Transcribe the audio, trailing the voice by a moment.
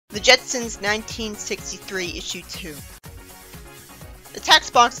The Jetsons 1963 Issue 2. The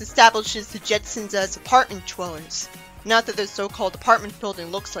text box establishes the Jetsons as apartment dwellers, not that their so-called apartment building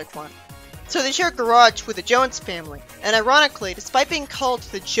looks like one. So they share a garage with the Jones family, and ironically, despite being called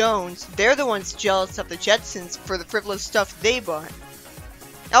the Jones, they're the ones jealous of the Jetsons for the frivolous stuff they bought.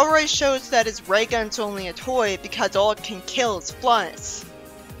 Elroy shows that his ray gun's only a toy because all it can kill is flies.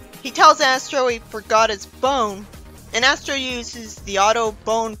 He tells Astro he forgot his bone, and Astro uses the auto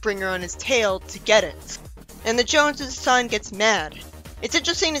bone bringer on his tail to get it. And the Jones' son gets mad. It's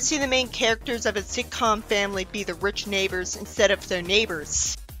interesting to see the main characters of a sitcom family be the rich neighbors instead of their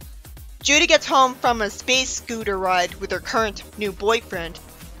neighbors. Judy gets home from a space scooter ride with her current new boyfriend,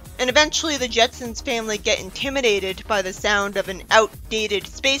 and eventually the Jetsons family get intimidated by the sound of an outdated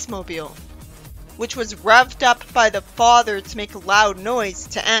spacemobile, which was revved up by the father to make a loud noise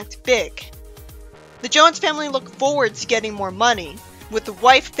to act big. The Jones family look forward to getting more money, with the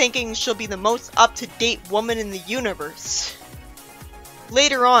wife thinking she'll be the most up-to-date woman in the universe.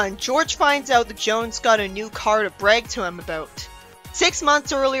 Later on, George finds out the Jones got a new car to brag to him about, 6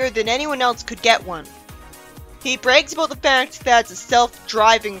 months earlier than anyone else could get one. He brags about the fact that it's a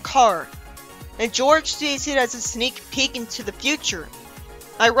self-driving car, and George sees it as a sneak peek into the future.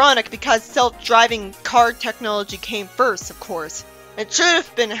 Ironic because self-driving car technology came first, of course. It should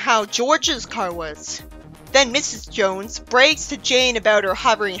have been how George's car was. Then Mrs. Jones brags to Jane about her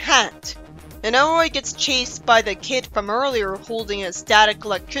hovering hat, and Elroy gets chased by the kid from earlier holding a static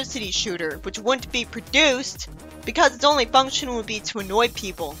electricity shooter, which wouldn't be produced because its only function would be to annoy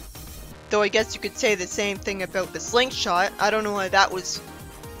people. Though I guess you could say the same thing about the slingshot. I don't know why that was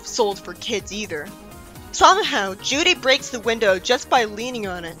sold for kids either. Somehow, Judy breaks the window just by leaning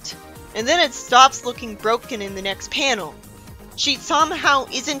on it, and then it stops looking broken in the next panel. She somehow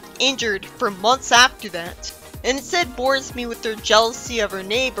isn't injured for months after that, and instead bores me with her jealousy of her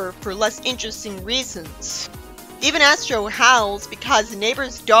neighbor for less interesting reasons. Even Astro howls because the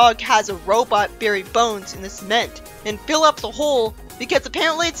neighbor's dog has a robot bury bones in the cement and fill up the hole because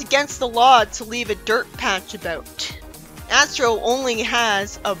apparently it's against the law to leave a dirt patch about. Astro only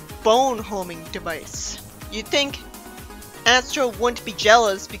has a bone homing device. You'd think Astro wouldn't be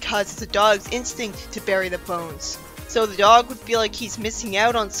jealous because it's a dog's instinct to bury the bones, so the dog would feel like he's missing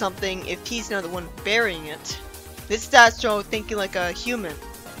out on something if he's not the one burying it. This is Astro thinking like a human.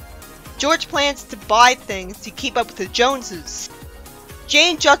 George plans to buy things to keep up with the Joneses.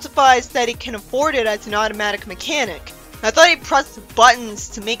 Jane justifies that he can afford it as an automatic mechanic. I thought he pressed buttons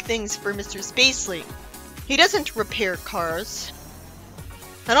to make things for Mr. Spacely. He doesn't repair cars.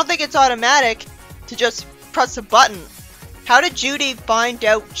 I don't think it's automatic to just press a button. How did Judy find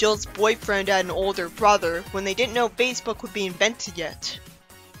out Jill's boyfriend had an older brother when they didn't know Facebook would be invented yet?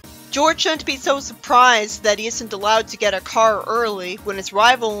 George shouldn't be so surprised that he isn't allowed to get a car early when his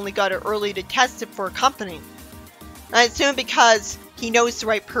rival only got it early to test it for a company. I assume because he knows the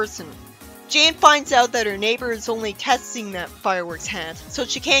right person. Jane finds out that her neighbor is only testing that fireworks hat, so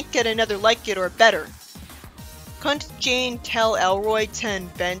she can't get another like it or better. Couldn't Jane tell Elroy to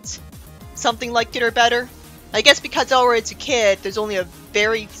invent something like it or better? I guess because Elroy's a kid, there's only a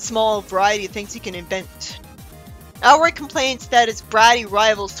very small variety of things he can invent. Elroy complains that his bratty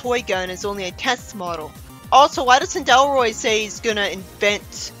rival's toy gun is only a test model. Also, why doesn't Elroy say he's gonna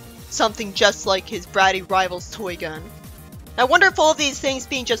invent something just like his bratty rival's toy gun? I wonder if all of these things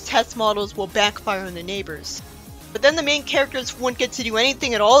being just test models will backfire on the neighbors. But then the main characters wouldn't get to do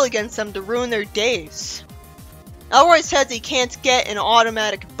anything at all against them to ruin their days. Elroy says he can't get an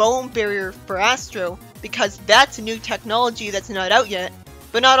automatic bone barrier for Astro because that's a new technology that's not out yet,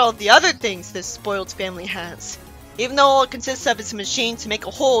 but not all the other things this spoiled family has. Even though all it consists of is a machine to make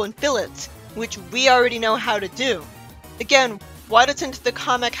a hole and fill it, which we already know how to do. Again, why doesn't the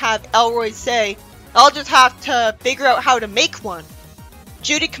comic have Elroy say, "I'll just have to figure out how to make one"?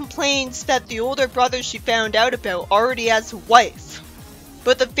 Judy complains that the older brother she found out about already has a wife.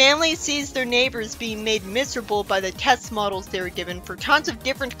 But the family sees their neighbors being made miserable by the test models they were given for tons of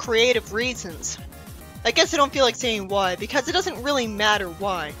different creative reasons. I guess I don't feel like saying why, because it doesn't really matter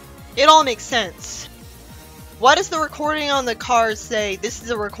why. It all makes sense. Why does the recording on the car say, "This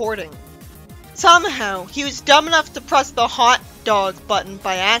is a recording"? Somehow, he was dumb enough to press the hot dog button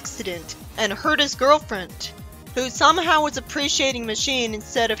by accident and hurt his girlfriend, who somehow was appreciating machine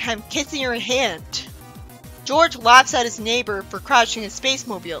instead of him kissing her hand. George laughs at his neighbor for crashing his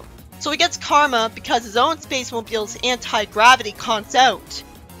spacemobile, so he gets karma because his own spacemobile's anti-gravity conks out,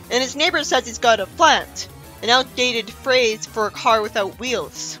 and his neighbor says he's got a flat, an outdated phrase for a car without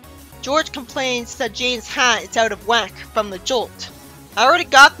wheels. George complains that Jane's hat is out of whack from the jolt. I already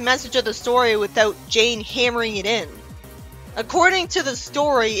got the message of the story without Jane hammering it in. According to the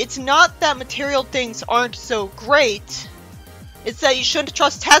story, it's not that material things aren't so great, it's that you shouldn't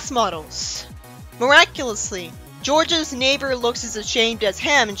trust test models. Miraculously, George's neighbor looks as ashamed as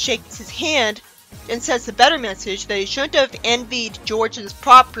him and shakes his hand and says the better message that he shouldn't have envied George's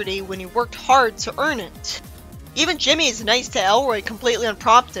property when he worked hard to earn it. Even Jimmy is nice to Elroy completely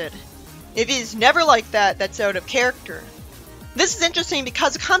unprompted. If he's never like that, that's out of character. This is interesting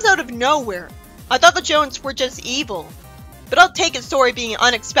because it comes out of nowhere. I thought the Jones were just evil. But I'll take a story being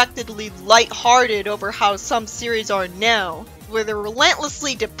unexpectedly light-hearted over how some series are now, where they're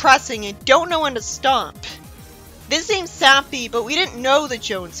relentlessly depressing and don't know when to stop. This seems sappy, but we didn't know the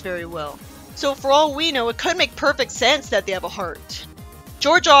Jones very well. So for all we know, it could make perfect sense that they have a heart.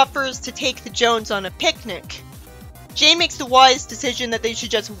 George offers to take the Jones on a picnic. Jane makes the wise decision that they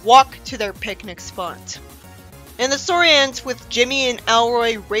should just walk to their picnic spot. And the story ends with Jimmy and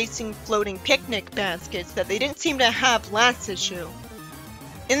Elroy racing floating picnic baskets that they didn't seem to have last issue.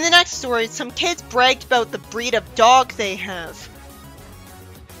 In the next story, some kids bragged about the breed of dog they have.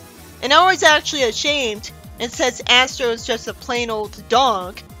 And Elroy's actually ashamed and says Astro is just a plain old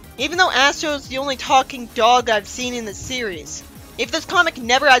dog, even though Astro is the only talking dog I've seen in the series. If this comic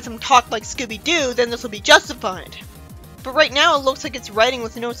never has him talk like Scooby-Doo, then this will be justified. But right now it looks like it's writing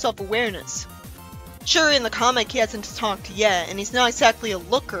with no self-awareness. Sure, in the comic he hasn't talked yet, and he's not exactly a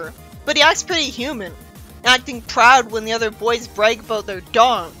looker, but he acts pretty human, acting proud when the other boys brag about their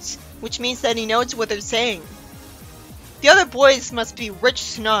dogs, which means that he knows what they're saying. The other boys must be rich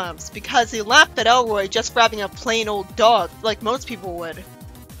snobs, because they laugh at Elroy just for having a plain old dog, like most people would.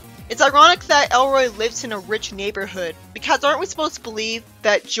 It's ironic that Elroy lives in a rich neighborhood, because aren't we supposed to believe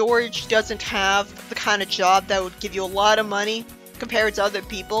that George doesn't have the kind of job that would give you a lot of money compared to other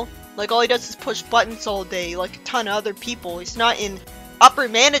people? Like, all he does is push buttons all day, like a ton of other people. He's not in upper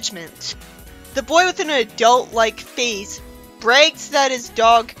management. The boy with an adult-like face brags that his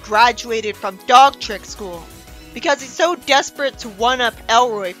dog graduated from dog trick school, because he's so desperate to one-up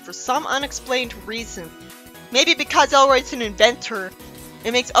Elroy for some unexplained reason. Maybe because Elroy's an inventor,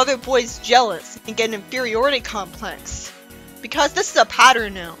 it makes other boys jealous and get an inferiority complex. Because this is a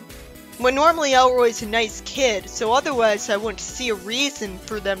pattern now. When normally Elroy's a nice kid, so otherwise I wouldn't see a reason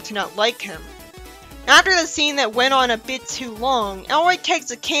for them to not like him. After the scene that went on a bit too long, Elroy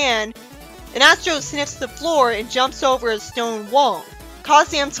kicks a can, and Astro sniffs the floor and jumps over a stone wall,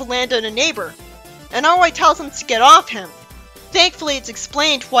 causing him to land on a neighbor, and Elroy tells him to get off him. Thankfully it's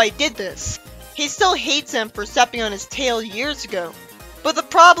explained why he did this. He still hates him for stepping on his tail years ago, but the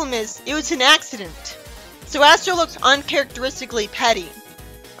problem is, it was an accident. So Astro looks uncharacteristically petty.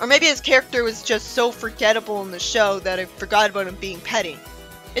 Or maybe his character was just so forgettable in the show that I forgot about him being petty.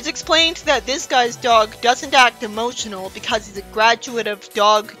 It's explained that this guy's dog doesn't act emotional because he's a graduate of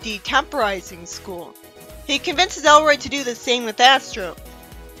dog detemporizing school. He convinces Elroy to do the same with Astro.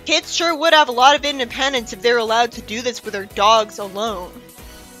 Kids sure would have a lot of independence if they were allowed to do this with their dogs alone.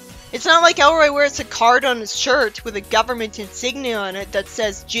 It's not like Elroy wears a card on his shirt with a government insignia on it that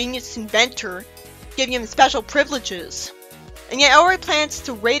says Genius Inventor, giving him special privileges. And yet Elroy plans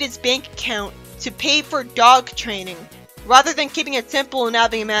to raid his bank account to pay for dog training, rather than keeping it simple and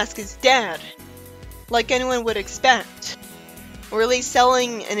having him ask his dad, like anyone would expect. Or at least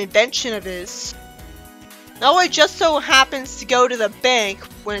selling an invention of his. Elroy just so happens to go to the bank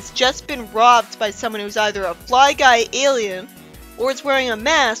when it's just been robbed by someone who's either a Fly Guy alien, or is wearing a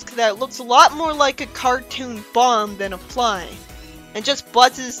mask that looks a lot more like a cartoon bomb than a fly, and just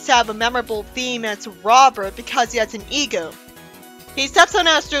buzzes to have a memorable theme as a robber because he has an ego. He steps on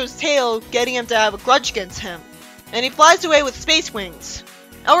Astro's tail, getting him to have a grudge against him, and he flies away with space wings.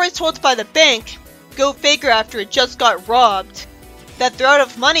 Elroy's told by the bank, go figure after it just got robbed, that they're out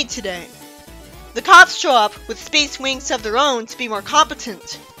of money today. The cops show up with space wings of their own to be more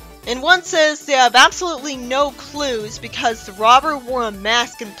competent, and one says they have absolutely no clues because the robber wore a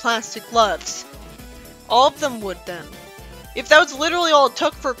mask and plastic gloves. All of them would then. If that was literally all it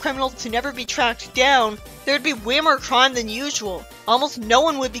took for a criminal to never be tracked down, there would be way more crime than usual. Almost no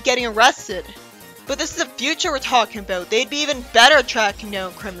one would be getting arrested. But this is the future we're talking about. They'd be even better at tracking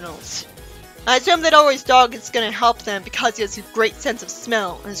down criminals. I assume that Elroy's dog is going to help them because he has a great sense of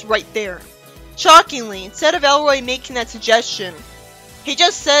smell and is right there. Shockingly, instead of Elroy making that suggestion, he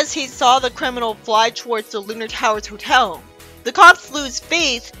just says he saw the criminal fly towards the Lunar Towers Hotel. The cops lose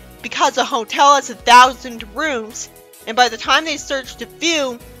faith because the hotel has 1,000 rooms, and by the time they searched a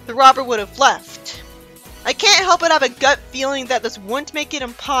few, the robber would have left. I can't help but have a gut feeling that this wouldn't make it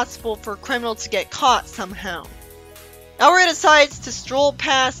impossible for a criminal to get caught somehow. Elroy decides to stroll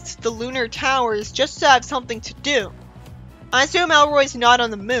past the Lunar Towers just to have something to do. I assume Elroy's not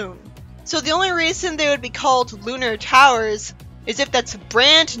on the moon. So the only reason they would be called Lunar Towers is if that's a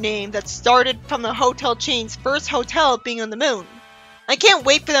brand name that started from the hotel chain's first hotel being on the moon. I can't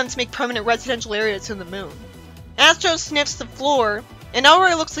wait for them to make permanent residential areas on the moon. Astro sniffs the floor, and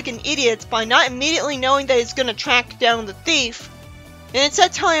Elroy looks like an idiot by not immediately knowing that he's gonna track down the thief, and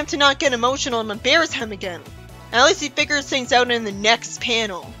instead telling him to not get emotional and embarrass him again. At least he figures things out in the next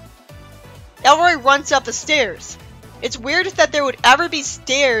panel. Elroy runs up the stairs. It's weird that there would ever be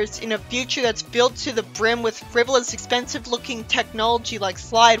stairs in a future that's filled to the brim with frivolous, expensive-looking technology like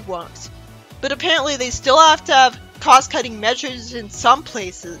slide walks, but apparently they still have to have cost-cutting measures in some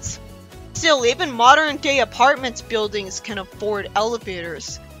places. Still, even modern-day apartment buildings can afford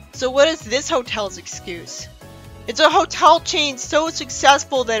elevators, so what is this hotel's excuse? It's a hotel chain so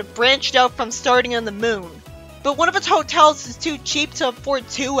successful that it branched out from starting on the moon, but one of its hotels is too cheap to afford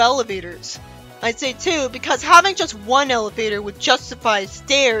 2 elevators. I'd say 2 because having just 1 elevator would justify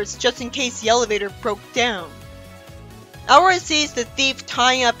stairs just in case the elevator broke down. Elroy sees the thief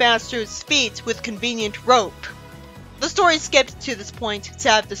tying up Astro's feet with convenient rope. The story skips to this point to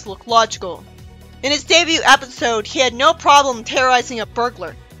have this look logical. In his debut episode, he had no problem terrorizing a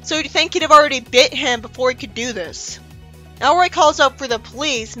burglar, so you'd think he'd have already bit him before he could do this. Elroy calls out for the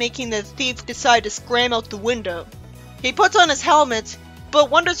police, making the thief decide to scram out the window. He puts on his helmet,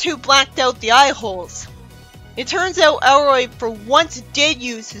 but wonders who blacked out the eye holes. It turns out Elroy for once did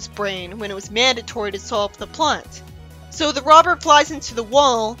use his brain when it was mandatory to solve the plot. So the robber flies into the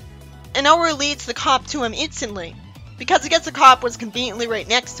wall, and Elroy leads the cop to him instantly, because I guess the cop was conveniently right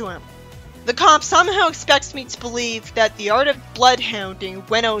next to him. The cop somehow expects me to believe that the art of bloodhounding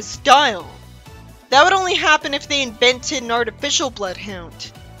went out of style. That would only happen if they invented an artificial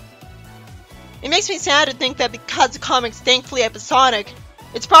bloodhound. It makes me sad to think that because the comic's thankfully episodic,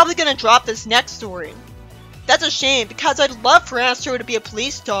 it's probably gonna drop this next story. That's a shame, because I'd love for Astro to be a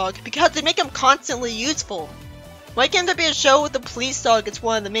police dog, because it'd make him constantly useful. Why can't there be a show with the police dog as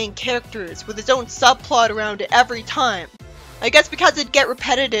one of the main characters, with his own subplot around it every time? I guess because it'd get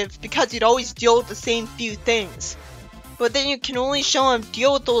repetitive, because you'd always deal with the same few things. But then you can only show him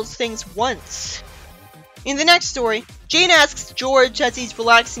deal with those things once. In the next story, Jane asks George as he's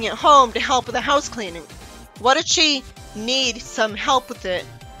relaxing at home to help with the house cleaning. Why does she need some help with it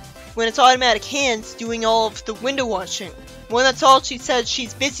when it's automatic hands doing all of the window washing, when that's all she says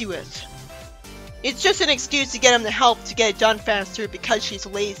she's busy with? It's just an excuse to get him the help to get it done faster because she's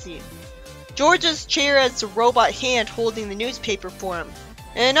lazy. George's chair has a robot hand holding the newspaper for him,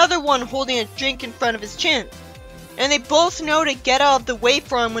 and another one holding a drink in front of his chin. And they both know to get out of the way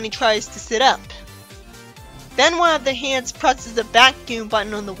for him when he tries to sit up. Then one of the hands presses the vacuum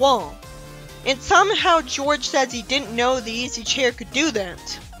button on the wall. And somehow George says he didn't know the easy chair could do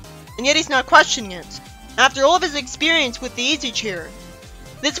that. And yet he's not questioning it, after all of his experience with the easy chair.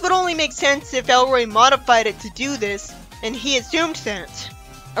 This would only make sense if Elroy modified it to do this, and he assumed that.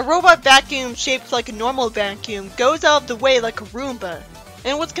 A robot vacuum shaped like a normal vacuum goes out of the way like a Roomba,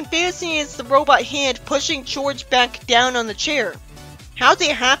 and what's confusing is the robot hand pushing George back down on the chair. How's he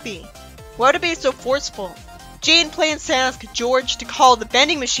happy? Why would it be so forceful? Jane plans to ask George to call the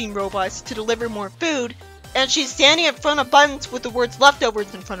vending machine robots to deliver more food, and she's standing in front of buttons with the words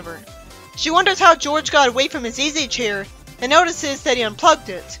leftovers in front of her. She wonders how George got away from his easy chair, and notices that he unplugged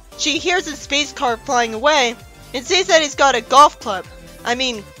it. She hears his space car flying away, and sees that he's got a golf club. I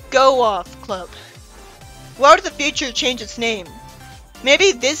mean, go-off club. Why would the future change its name?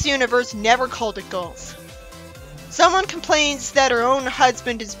 Maybe this universe never called it golf. Someone complains that her own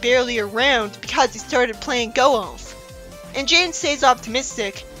husband is barely around because he started playing go-off. And Jane stays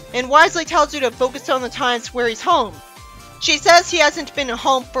optimistic, and wisely tells her to focus on the times where he's home. She says he hasn't been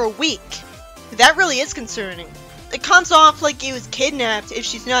home for a week. That really is concerning. It comes off like he was kidnapped if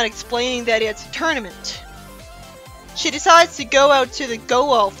she's not explaining that it's a tournament. She decides to go out to the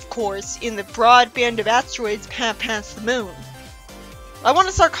go-off course in the broad band of asteroids past the moon. I want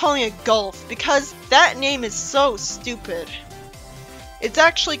to start calling it golf because that name is so stupid. It's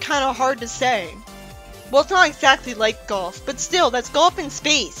actually kind of hard to say. Well, it's not exactly like golf, but still, that's golf in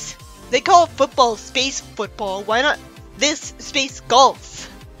space. They call football space football, why not this space golf?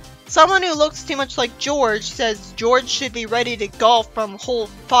 Someone who looks too much like George says George should be ready to golf from hole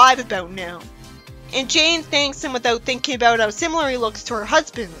 5 about now. And Jane thanks him without thinking about how similar he looks to her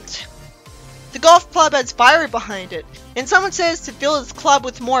husband. The golf club has fire behind it, and someone says to fill his club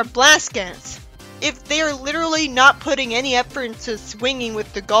with more blast gas. If they are literally not putting any effort into swinging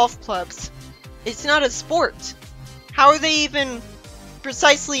with the golf clubs, it's not a sport. How are they even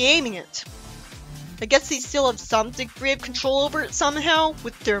precisely aiming it? I guess they still have some degree of control over it somehow,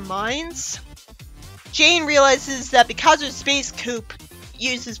 with their minds? Jane realizes that because her space coupe,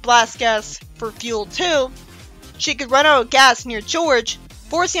 uses blast gas for fuel too, she could run out of gas near George,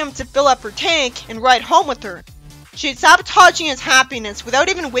 forcing him to fill up her tank and ride home with her. She's sabotaging his happiness without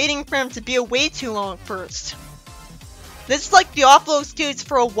even waiting for him to be away too long first. This is like the awful excuse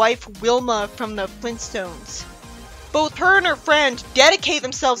for a wife Wilma from the Flintstones. Both her and her friend dedicate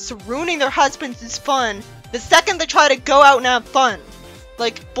themselves to ruining their husbands' fun the second they try to go out and have fun.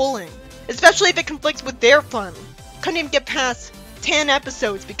 Like bowling. Especially if it conflicts with their fun. Couldn't even get past 10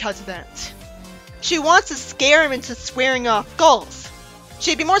 episodes because of that. She wants to scare him into swearing off golf.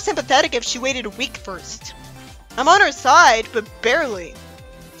 She'd be more sympathetic if she waited a week first. I'm on her side, but barely.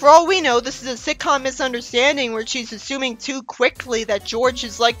 For all we know, this is a sitcom misunderstanding where she's assuming too quickly that George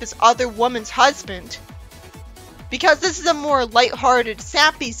is like this other woman's husband. Because this is a more lighthearted,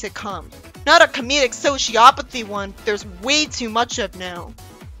 sappy sitcom, not a comedic sociopathy one there's way too much of now.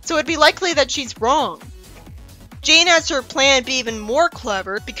 So it'd be likely that she's wrong. Jane has her plan be even more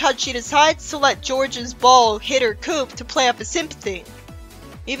clever because she decides to let George's ball hit her coop to play up his sympathy,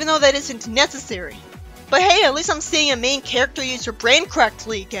 even though that isn't necessary. But hey, at least I'm seeing a main character use her brain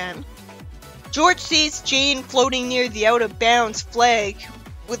correctly again. George sees Jane floating near the out-of-bounds flag,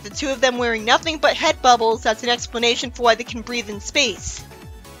 with the two of them wearing nothing but head bubbles as an explanation for why they can breathe in space.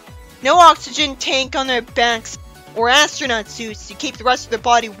 No oxygen tank on their backs or astronaut suits to keep the rest of their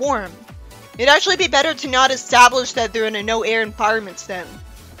body warm. It'd actually be better to not establish that they're in a no-air environment then,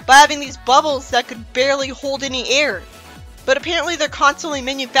 by having these bubbles that could barely hold any air. But apparently they're constantly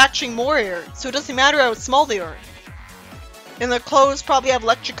manufacturing more air, so it doesn't matter how small they are. And their clothes probably have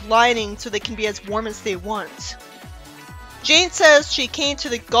electric lining so they can be as warm as they want. Jane says she came to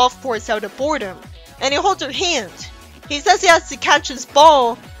the golf course out of boredom, and he holds her hand. He says he has to catch his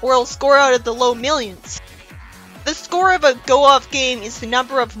ball, or he'll score out of the low millions. The score of a go-off game is the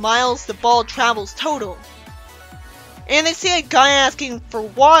number of miles the ball travels total. And they see a guy asking for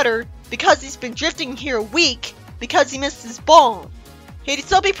water because he's been drifting here a week because he missed his ball. He'd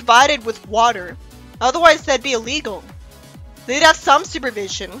still be provided with water, otherwise that'd be illegal. They'd have some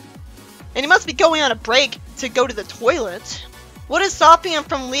supervision. And he must be going on a break to go to the toilet. What is stopping him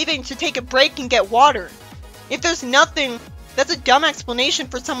from leaving to take a break and get water? If there's nothing, that's a dumb explanation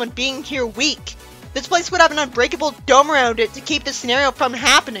for someone being here a week. This place would have an unbreakable dome around it to keep the scenario from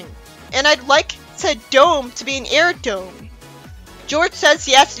happening. And I'd like said dome to be an air dome. George says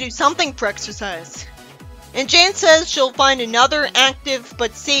he has to do something for exercise. And Jane says she'll find another active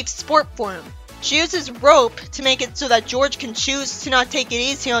but safe sport for him. She uses rope to make it so that George can choose to not take it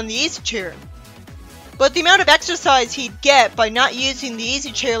easy on the easy chair. But the amount of exercise he'd get by not using the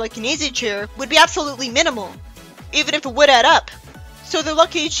easy chair like an easy chair would be absolutely minimal, even if it would add up. So they're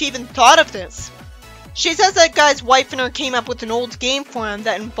lucky she even thought of this. She says that guy's wife and her came up with an old game for him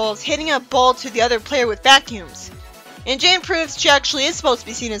that involves hitting a ball to the other player with vacuums. And Jane proves she actually is supposed to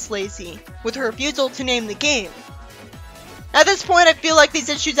be seen as lazy, with her refusal to name the game. At this point, I feel like these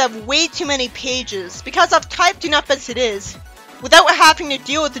issues have way too many pages, because I've typed enough as it is, without having to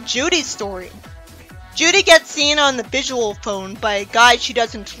deal with the Judy story. Judy gets seen on the visual phone by a guy she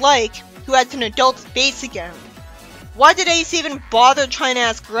doesn't like, who has an adult face again. Why did Ace even bother trying to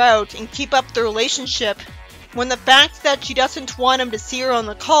ask her out and keep up the relationship, when the fact that she doesn't want him to see her on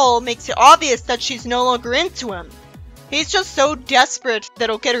the call makes it obvious that she's no longer into him? He's just so desperate that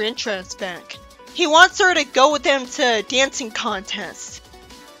he'll get her interest back. He wants her to go with him to a dancing contest.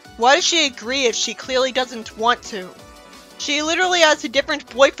 Why does she agree if she clearly doesn't want to? She literally has a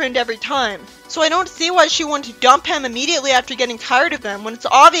different boyfriend every time, so I don't see why she wanted to dump him immediately after getting tired of him when it's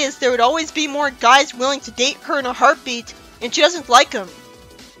obvious there would always be more guys willing to date her in a heartbeat and she doesn't like him.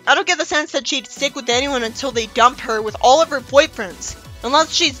 I don't get the sense that she'd stick with anyone until they dump her with all of her boyfriends,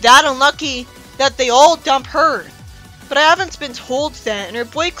 unless she's that unlucky that they all dump her. But I haven't been told that, and her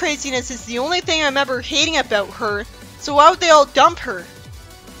boy craziness is the only thing I remember hating about her, so why would they all dump her?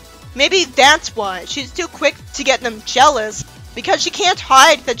 Maybe that's why. She's too quick to get them jealous, because she can't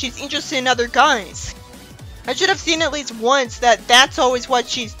hide that she's interested in other guys. I should have seen at least once that that's always what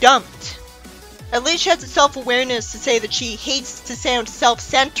she's dumped. At least she has the self-awareness to say that she hates to sound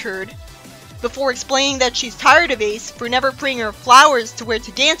self-centered, before explaining that she's tired of Ace for never bringing her flowers to wear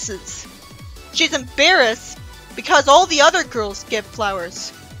to dances. She's embarrassed because all the other girls get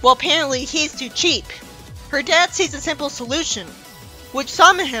flowers, well apparently he's too cheap. Her dad sees a simple solution, which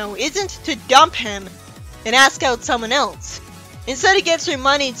somehow isn't to dump him and ask out someone else. Instead he gives her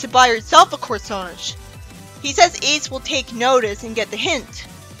money to buy herself a corsage. He says Ace will take notice and get the hint.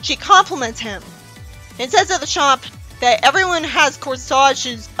 She compliments him, and says at the shop that everyone has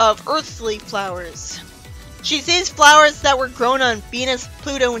corsages of earthly flowers. She sees flowers that were grown on Venus,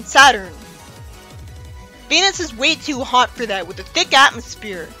 Pluto, and Saturn. Venus is way too hot for that with a thick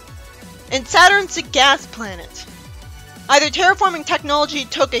atmosphere. And Saturn's a gas planet. Either terraforming technology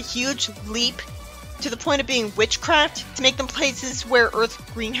took a huge leap to the point of being witchcraft to make them places where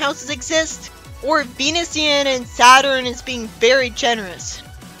Earth greenhouses exist, or Venusian and Saturn is being very generous,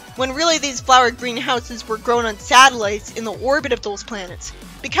 when really these flower greenhouses were grown on satellites in the orbit of those planets.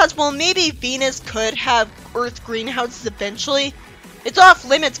 Because while maybe Venus could have Earth greenhouses eventually, it's off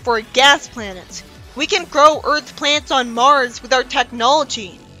limits for a gas planet. We can grow Earth plants on Mars with our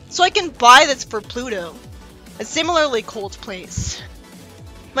technology, so I can buy this for Pluto, a similarly cold place.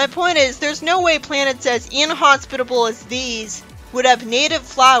 My point is, there's no way planets as inhospitable as these would have native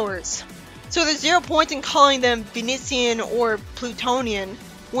flowers, so there's zero point in calling them Venusian or Plutonian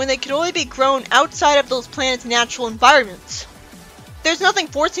when they could only be grown outside of those planets' natural environments. There's nothing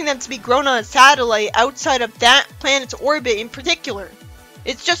forcing them to be grown on a satellite outside of that planet's orbit in particular.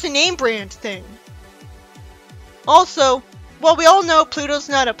 It's just a name brand thing. Also, while we all know Pluto's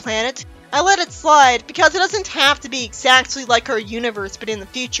not a planet, I let it slide because it doesn't have to be exactly like our universe but in the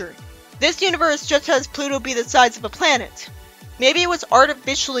future. This universe just has Pluto be the size of a planet. Maybe it was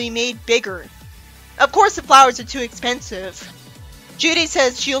artificially made bigger. Of course the flowers are too expensive. Judy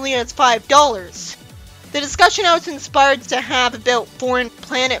says she only has $5. The discussion I was inspired to have about foreign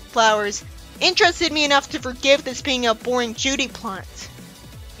planet flowers interested me enough to forgive this being a boring Judy plot.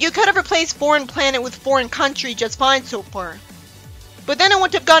 You could have replaced foreign planet with foreign country just fine so far. But then I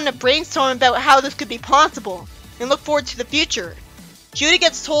wouldn't have gotten a brainstorm about how this could be possible, and look forward to the future. Judy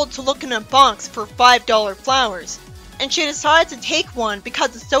gets told to look in a box for $5 flowers, and she decides to take one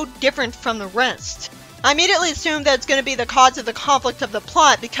because it's so different from the rest. I immediately assumed that it's going to be the cause of the conflict of the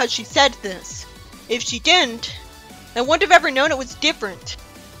plot because she said this. If she didn't, I wouldn't have ever known it was different.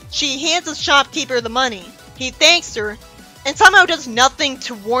 She hands the shopkeeper the money, he thanks her, and somehow does nothing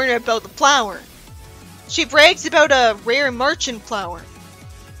to warn her about the flower. She brags about a rare Martian flower.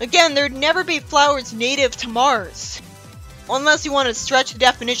 Again, there'd never be flowers native to Mars. Unless you want to stretch the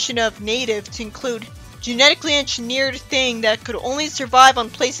definition of native to include genetically engineered thing that could only survive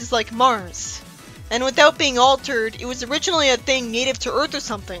on places like Mars. And without being altered, it was originally a thing native to Earth or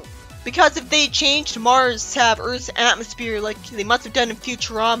something. Because if they changed Mars to have Earth's atmosphere like they must have done in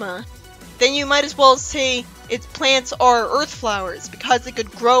Futurama, then you might as well say its plants are Earth flowers because they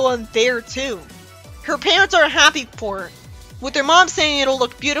could grow on there too. Her parents are happy for her, with her mom saying it'll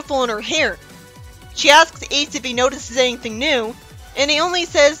look beautiful in her hair. She asks Ace if he notices anything new, and he only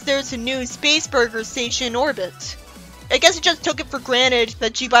says there's a new space burger station in orbit. I guess he just took it for granted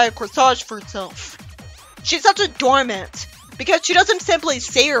that she'd buy a corsage for herself. She's such a doormat, because she doesn't simply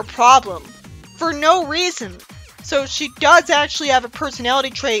say her problem, for no reason. So she does actually have a personality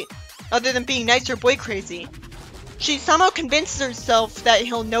trait other than being nice or boy crazy. She somehow convinces herself that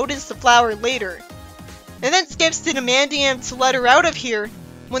he'll notice the flower later, and then skips to demanding him to let her out of here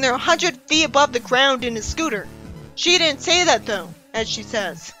when they're 100 feet above the ground in his scooter. She didn't say that though, as she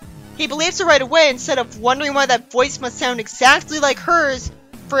says. He believes her right away instead of wondering why that voice must sound exactly like hers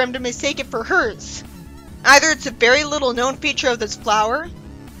for him to mistake it for hers. Either it's a very little known feature of this flower,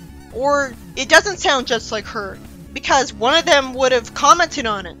 or it doesn't sound just like her, because one of them would have commented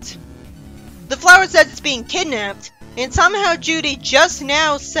on it. The flower says it's being kidnapped, and somehow Judy just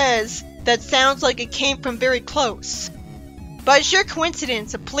now says that sounds like it came from very close. By sheer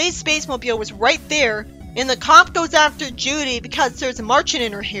coincidence, a police spacemobile was right there, and the cop goes after Judy because there's a Martian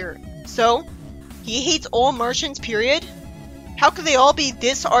in her hair. So, he hates all Martians, period? How could they all be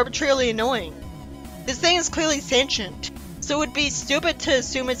this arbitrarily annoying? This thing is clearly sentient, so it would be stupid to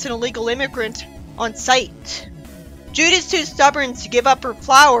assume it's an illegal immigrant on sight. Judy's too stubborn to give up her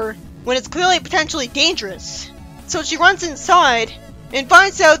flower when it's clearly potentially dangerous, so she runs inside and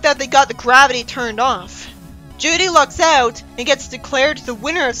finds out that they got the gravity turned off. Judy lucks out and gets declared the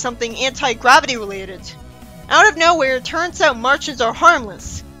winner of something anti-gravity related. Out of nowhere, it turns out Martians are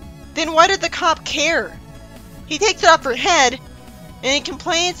harmless. Then why did the cop care? He takes it off her head, and he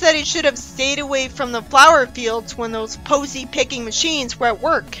complains that he should have stayed away from the flower fields when those posy-picking machines were at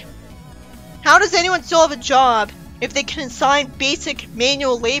work. How does anyone still have a job if they can assign basic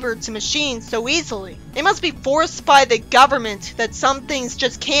manual labor to machines so easily? It must be forced by the government that some things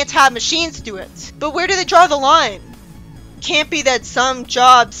just can't have machines do it. But where do they draw the line? It can't be that some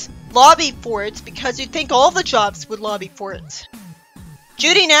jobs lobby for it because you'd think all the jobs would lobby for it.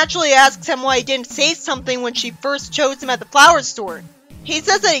 Judy naturally asks him why he didn't say something when she first chose him at the flower store. He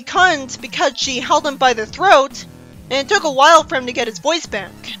says that he couldn't because she held him by the throat, and it took a while for him to get his voice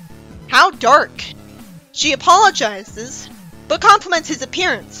back. How dark. She apologizes, but compliments his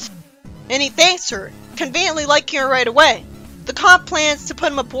appearance, and he thanks her, conveniently liking her right away. The cop plans to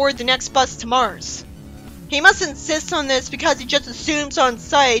put him aboard the next bus to Mars. He must insist on this because he just assumes on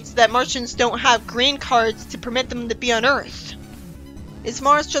sight that Martians don't have green cards to permit them to be on Earth. Is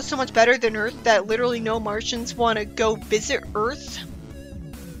Mars just so much better than Earth that literally no Martians want to go visit Earth?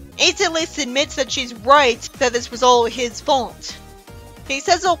 Ace at least admits that she's right that this was all his fault. He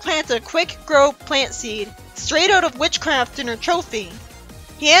says he'll plant a quick grow plant seed straight out of witchcraft in her trophy.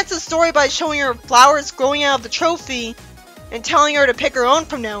 He ends the story by showing her flowers growing out of the trophy and telling her to pick her own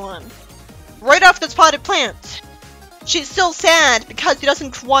from now on. Right off the spotted plant. She's still sad because he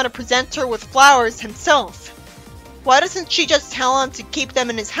doesn't want to present her with flowers himself. Why doesn't she just tell him to keep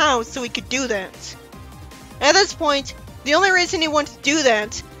them in his house so he could do that? At this point, the only reason he wants to do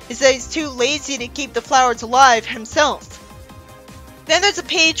that is that he's too lazy to keep the flowers alive himself. Then there's a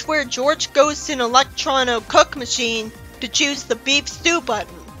page where George goes to an electronic cook machine to choose the beef stew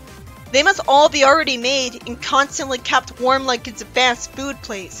button. They must all be already made and constantly kept warm like it's a fast food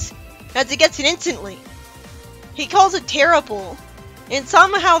place, as he gets it instantly. He calls it terrible, and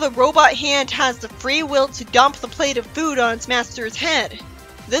somehow the robot hand has the free will to dump the plate of food on its master's head.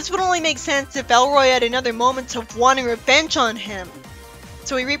 This would only make sense if Elroy had another moment of wanting revenge on him,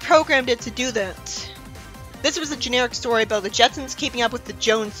 so he reprogrammed it to do that. This was a generic story about the Jetsons keeping up with the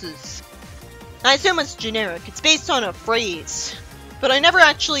Joneses. I assume it's generic, it's based on a phrase, but I never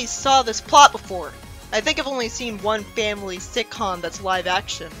actually saw this plot before. I think I've only seen one family sitcom that's live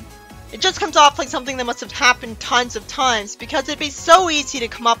action. It just comes off like something that must have happened tons of times because it'd be so easy to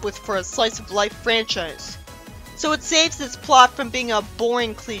come up with for a slice of life franchise. So it saves this plot from being a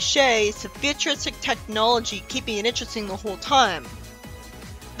boring cliche to futuristic technology keeping it interesting the whole time.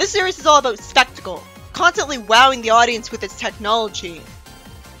 This series is all about spectacle, constantly wowing the audience with its technology.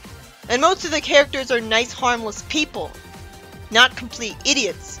 And most of the characters are nice, harmless people, not complete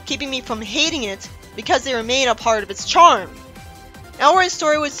idiots, keeping me from hating it because they remain a part of its charm. Elroy's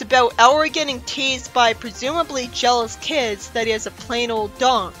story was about Elroy getting teased by presumably jealous kids that he has a plain old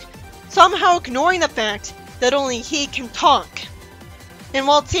dog, somehow ignoring the fact that only he can talk. And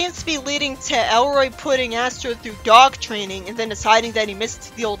while it seems to be leading to Elroy putting Astro through dog training and then deciding that he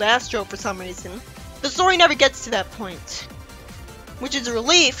missed the old Astro for some reason, the story never gets to that point. Which is a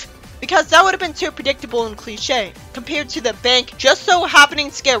relief, because that would have been too predictable and cliche, compared to the bank just so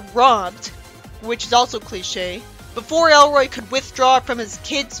happening to get robbed, which is also cliche, before Elroy could withdraw from his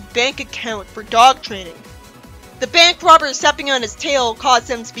kid's bank account for dog training. The bank robber stepping on his tail caused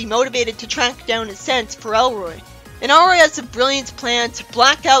him to be motivated to track down his scent for Elroy. And Elroy has a brilliant plan to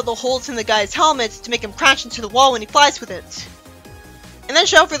black out the holes in the guy's helmet to make him crash into the wall when he flies with it. And then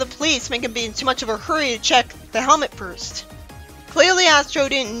shout for the police, make him be in too much of a hurry to check the helmet first. Clearly Astro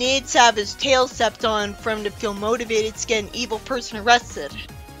didn't need to have his tail stepped on for him to feel motivated to get an evil person arrested.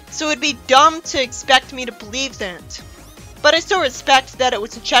 So it'd be dumb to expect me to believe that. But I still respect that it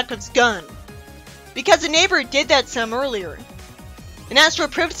was a Chekhov's gun. Because a neighbor did that some earlier. And Astro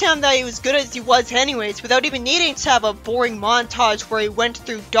proved to him that he was good as he was anyways without even needing to have a boring montage where he went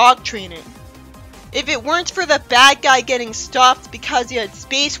through dog training. If it weren't for the bad guy getting stopped because he had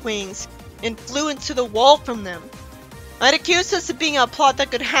space wings and flew into the wall from them, I'd accuse this of being a plot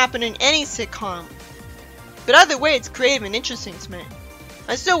that could happen in any sitcom. But either way, it's creative and interesting to me.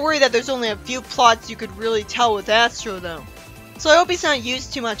 I still worry that there's only a few plots you could really tell with Astro though, so I hope he's not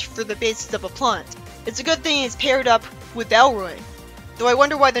used too much for the basis of a plot. It's a good thing he's paired up with Elroy, though I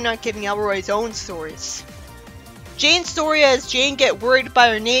wonder why they're not giving Elroy his own stories. Jane's story has Jane get worried by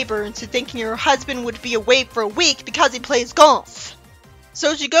her neighbor into thinking her husband would be away for a week because he plays golf.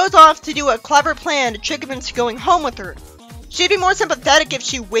 So she goes off to do a clever plan to trick him into going home with her. She'd be more sympathetic if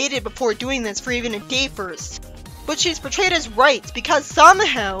she waited before doing this for even a day first. But she's portrayed as right because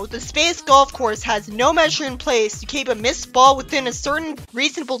somehow the space golf course has no measure in place to keep a missed ball within a certain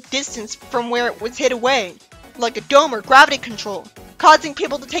reasonable distance from where it was hit away, like a dome or gravity control, causing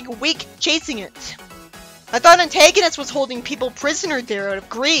people to take a week chasing it. I thought Antagonist was holding people prisoner there out of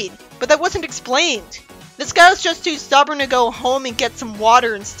greed, but that wasn't explained. This guy was just too stubborn to go home and get some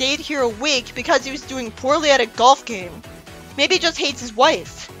water and stayed here a week because he was doing poorly at a golf game. Maybe he just hates his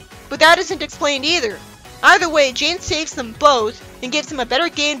wife. But that isn't explained either. Either way, Jane saves them both and gives him a better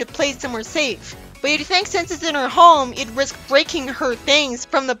game to play somewhere safe. But you'd think since it's in her home, you'd risk breaking her things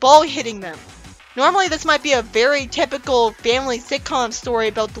from the ball hitting them. Normally this might be a very typical family sitcom story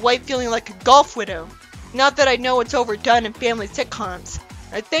about the wife feeling like a golf widow. Not that I know it's overdone in family sitcoms.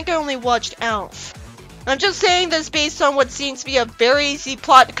 I think I only watched Alf. I'm just saying this based on what seems to be a very easy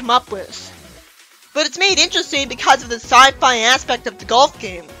plot to come up with. But it's made interesting because of the sci-fi aspect of the golf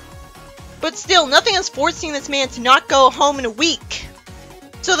game. But still, nothing is forcing this man to not go home in a week.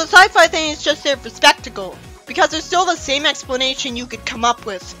 So the sci-fi thing is just there for spectacle, because there's still the same explanation you could come up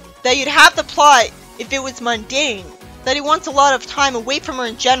with, that you'd have the plot if it was mundane, that he wants a lot of time away from her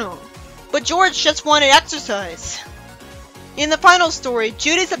in general. But George just wanted exercise. In the final story,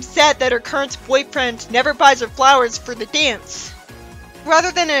 Judy's upset that her current boyfriend never buys her flowers for the dance.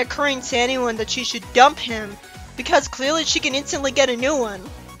 Rather than it occurring to anyone that she should dump him, because clearly she can instantly get a new one.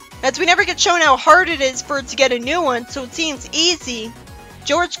 As we never get shown how hard it is for her to get a new one, so it seems easy,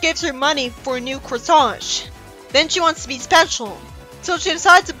 George gives her money for a new corsage. Then she wants to be special, so she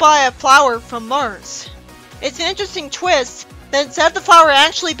decides to buy a flower from Mars. It's an interesting twist that instead of the flower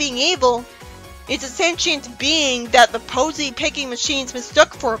actually being evil, it's a sentient being that the posy picking machines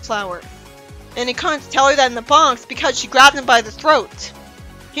mistook for a flower. And he couldn't tell her that in the box because she grabbed him by the throat.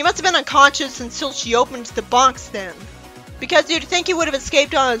 He must have been unconscious until she opened the box then, because you'd think he would have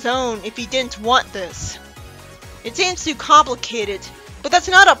escaped on his own if he didn't want this. It seems too complicated, but that's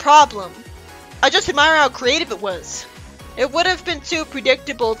not a problem. I just admire how creative it was. It would have been too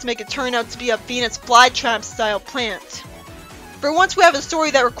predictable to make it turn out to be a Venus flytrap style plant. For once we have a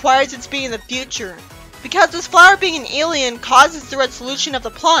story that requires it to be in the future, because this flower being an alien causes the resolution of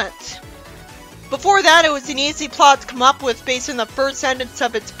the plot. Before that, it was an easy plot to come up with based on the first sentence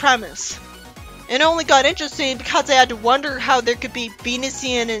of its premise. It only got interesting because I had to wonder how there could be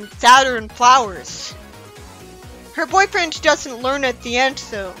Venusian and Saturn flowers. Her boyfriend doesn't learn at the end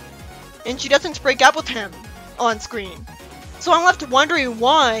though, and she doesn't break up with him on screen. So I'm left wondering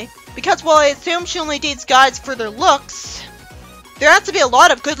why, because while I assume she only dates guys for their looks, there has to be a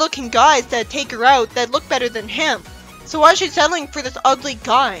lot of good looking guys that take her out that look better than him. So why is she settling for this ugly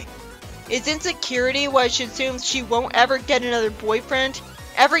guy? Is insecurity why she assumes she won't ever get another boyfriend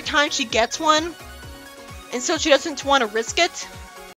every time she gets one? And so she doesn't want to risk it?